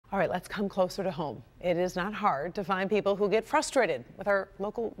All right, let's come closer to home. It is not hard to find people who get frustrated with our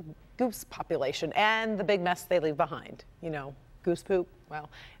local goose population and the big mess they leave behind. You know, goose poop, well,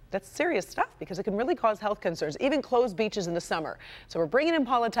 that's serious stuff because it can really cause health concerns, even closed beaches in the summer. So we're bringing in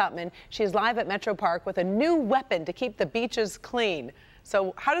Paula Tutman. She is live at Metro Park with a new weapon to keep the beaches clean.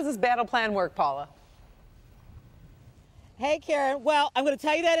 So how does this battle plan work, Paula? Hey, Karen. Well, I'm going to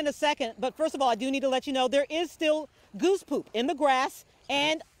tell you that in a second. But first of all, I do need to let you know there is still goose poop in the grass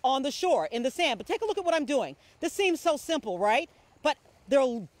and on the shore, in the sand. But take a look at what I'm doing. This seems so simple, right? But there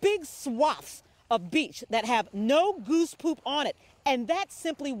are big swaths of beach that have no goose poop on it. And that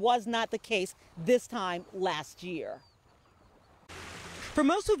simply was not the case this time last year. For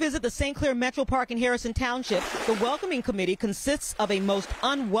most who visit the St. Clair Metro Park in Harrison Township, the welcoming committee consists of a most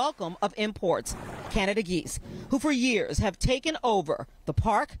unwelcome of imports, Canada geese, who for years have taken over the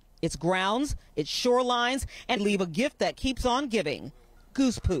park, its grounds, its shorelines, and leave a gift that keeps on giving,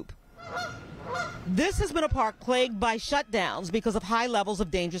 goose poop. This has been a park plagued by shutdowns because of high levels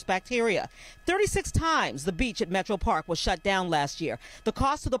of dangerous bacteria. 36 times the beach at Metro Park was shut down last year. The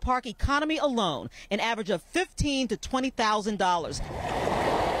cost to the park economy alone, an average of $15,000 to $20,000.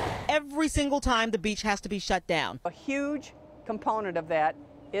 Every single time the beach has to be shut down. A huge component of that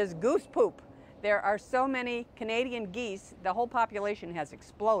is goose poop. There are so many Canadian geese, the whole population has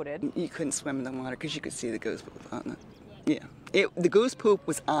exploded. You couldn't swim in the water because you could see the goose poop on it. Yeah, the goose poop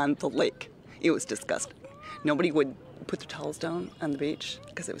was on the lake. It was disgusting. Nobody would put their towels down on the beach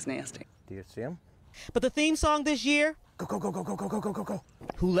because it was nasty. Do you see them? But the theme song this year? Go, go, go, go, go, go, go, go, go, go.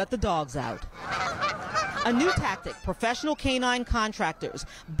 Who let the dogs out? A new tactic, professional canine contractors,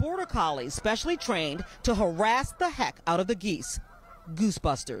 border collies specially trained to harass the heck out of the geese.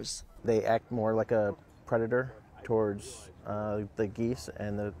 Goosebusters. They act more like a predator towards the geese,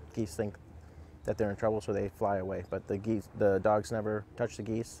 and the geese think that they're in trouble, so they fly away. But the dogs never touch the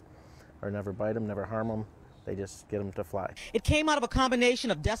geese, or never bite them, never harm them. They just get them to fly. It came out of a combination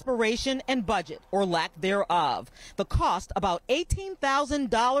of desperation and budget, or lack thereof. The cost, about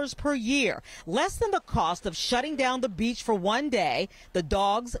 $18,000 per year, less than the cost of shutting down the beach for one day. The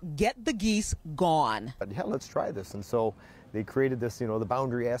dogs get the geese gone. But yeah, let's try this. And so they created this, the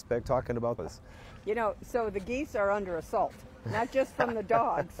boundary aspect, talking about this. So the geese are under assault, not just from the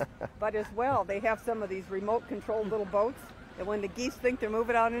dogs, but as well, they have some of these remote-controlled little boats. And when the geese think they're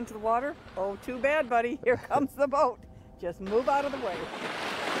moving out into the water, oh, too bad, buddy. Here comes the boat. Just move out of the way.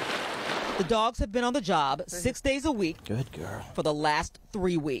 The dogs have been on the job 6 days a week. Good girl. For the last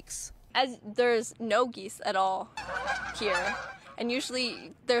 3 weeks. As there's no geese at all here, and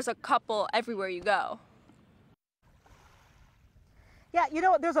usually there's a couple everywhere you go. Yeah,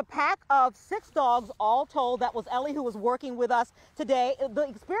 there's a pack of 6 dogs all told. That was Ellie, who was working with us today. The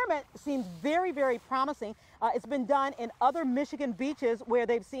experiment seems very, very promising. It's been done in other Michigan beaches where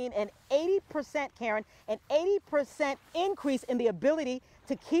they've seen an 80%, Karen, an 80% increase in the ability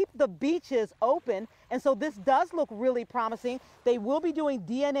to keep the beaches open. And so this does look really promising. They will be doing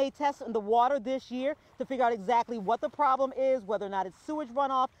DNA tests in the water this year to figure out exactly what the problem is, whether or not it's sewage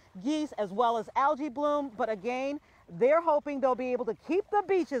runoff, geese, as well as algae bloom. But again, they're hoping they'll be able to keep the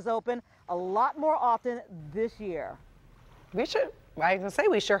beaches open a lot more often this year. We should, I was going to say,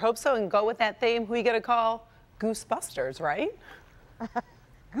 we sure hope so, and go with that theme. Who you going to call Goosebusters, right?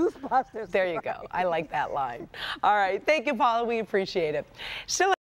 Goosebusters. There you go. I like that line. All right. Thank you, Paula. We appreciate it. Still